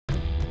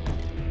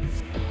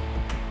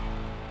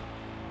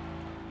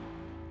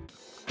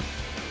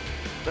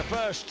The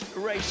first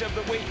race of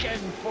the weekend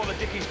for the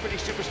Dickies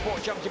British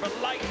Supersport Championship.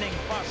 A lightning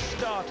fast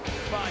start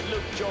by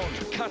Luke Jones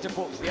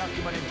catapults the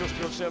Acumen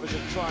Industrial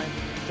Services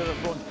Triumph to the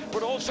front,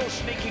 but also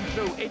sneaking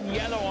through in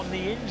yellow on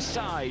the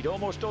inside,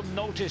 almost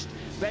unnoticed,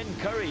 Ben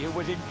Curry, who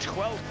was in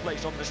 12th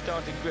place on the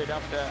starting grid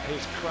after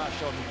his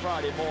crash on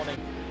Friday morning.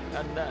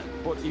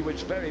 But he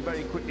was very,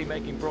 very quickly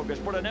making progress.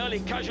 But an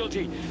early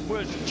casualty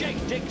was Jake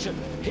Dixon.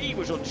 He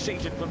was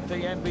unseated from the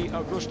MV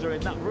Augusta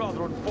in that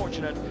rather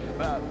unfortunate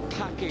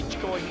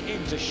package going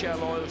into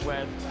Shell Oils,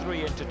 where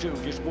 3 into 2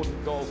 just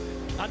wouldn't go.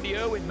 Andy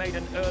Irwin made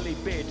an early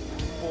bid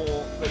for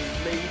the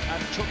lead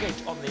and took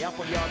it on the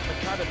Appleyard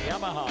Macadam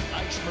Yamaha.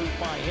 Nice move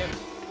by him,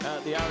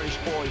 the Irish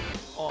boy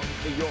on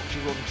the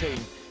Yorkshire Run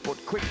team. But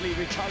quickly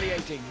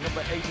retaliating,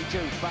 number 82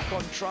 back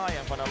on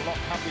triumph and a lot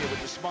happier with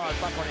the smile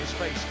back on his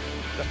face.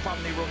 The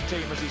family run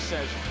team, as he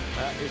says,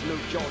 is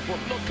Luke Jones. But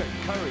look at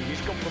Curry, he's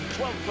come from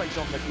 12th place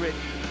on the grid,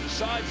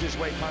 sides his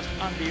way past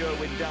Andy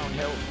Irwin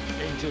downhill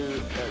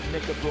into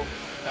Knickerbrook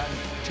and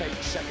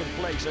takes second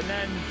place. And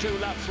then 2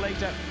 laps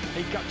later,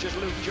 he catches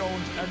Luke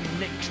Jones and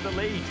nicks the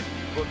lead.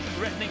 But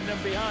threatening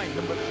them behind,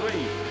 number 3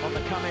 on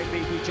the Kame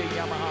BPT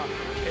Yamaha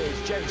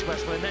is James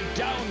Westman. And then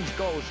down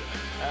goes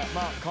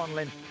Mark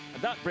Conlin.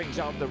 And that brings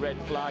out the red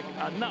flag,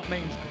 and that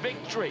means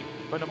victory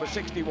for number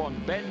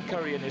 61, Ben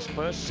Curry, in his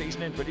first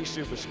season in British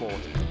Supersport.